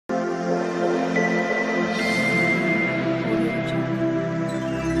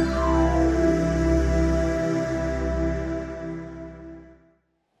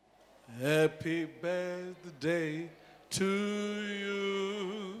to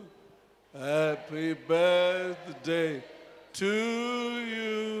you. Happy birthday to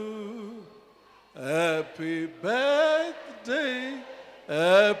you. Happy birthday.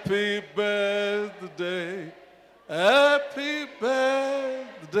 Happy birthday. Happy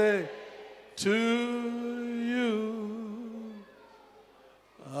birthday to you.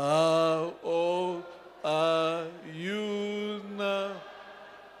 How old are you now?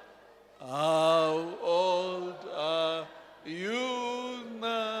 How old are you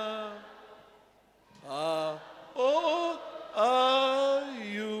now? How old are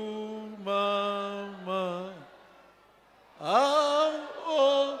you, Mama? How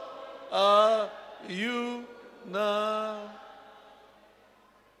old are you now?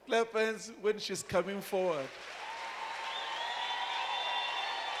 Clap hands when she's coming forward.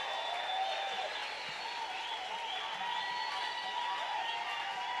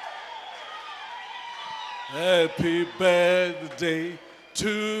 Happy birthday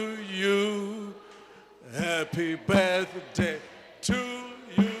to you. Happy birthday to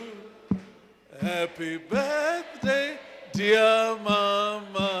you. Happy birthday, dear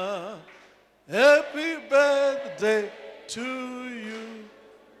Mama. Happy birthday to you.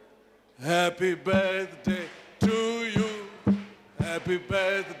 Happy birthday to you. Happy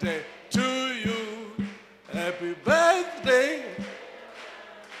birthday to you. Happy birthday.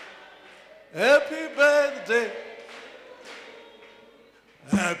 Happy birthday.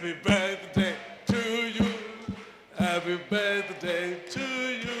 Happy birthday to you. Happy birthday to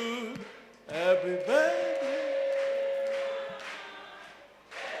you. Happy birthday.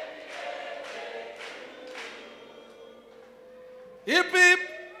 Hip hip.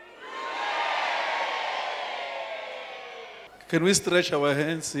 Can we stretch our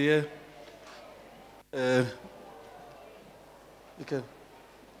hands here? You can.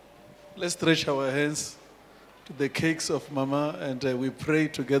 Let's stretch our hands to the cakes of Mama, and we pray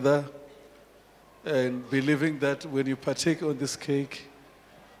together, and believing that when you partake on this cake,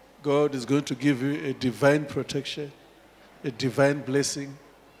 God is going to give you a divine protection, a divine blessing,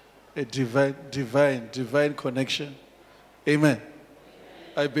 a divine connection. Amen.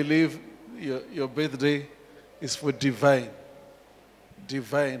 I believe your birthday is for divine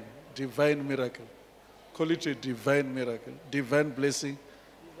miracle. Call it a divine miracle, divine blessing,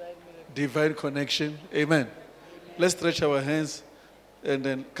 divine connection. Amen. Let's stretch our hands and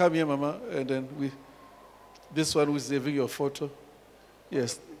then come here, Mama, and then this one who's saving your photo.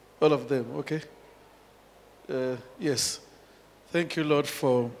 Yes, all of them, okay? Yes. Thank you, Lord,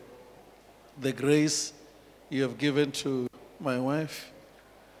 for the grace you have given to my wife,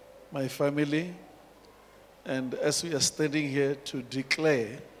 my family, and as we are standing here to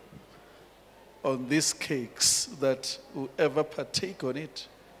declare on these cakes that whoever partake on it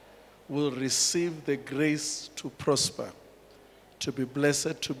will receive the grace to prosper, to be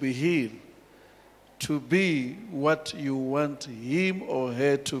blessed, to be healed, to be what you want him or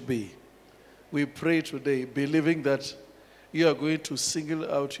her to be. We pray today, believing that you are going to single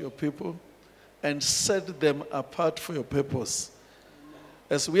out your people and set them apart for your purpose.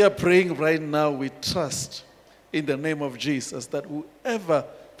 As we are praying right now, we trust in the name of Jesus that whoever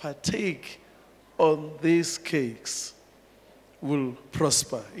partake on these cakes will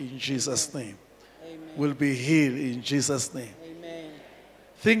prosper in Jesus' name. Amen. Will be healed in Jesus' name. Amen.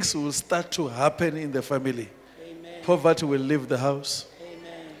 Things will start to happen in the family. Amen. Poverty will leave the house.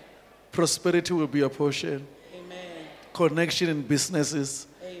 Amen. Prosperity will be a portion. Amen. Connection in businesses.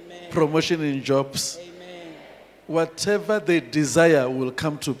 Amen. Promotion in jobs. Amen. Whatever they desire will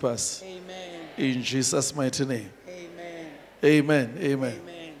come to pass. Amen. In Jesus' mighty name. Amen. Amen. Amen.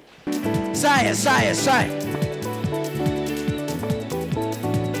 Amen. Sire.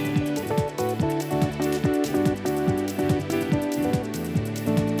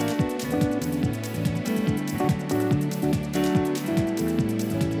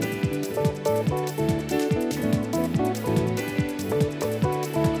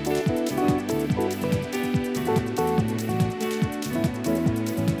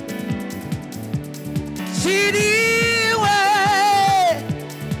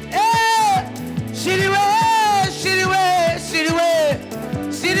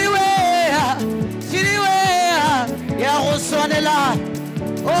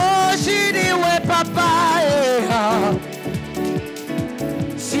 Oh, Shiriwe Papa,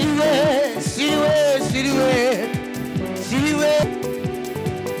 Shiriwe.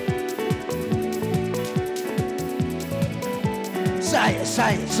 Sire.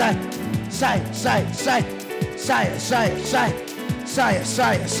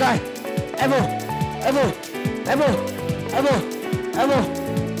 Evo.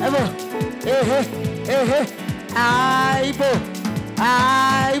 Aibo.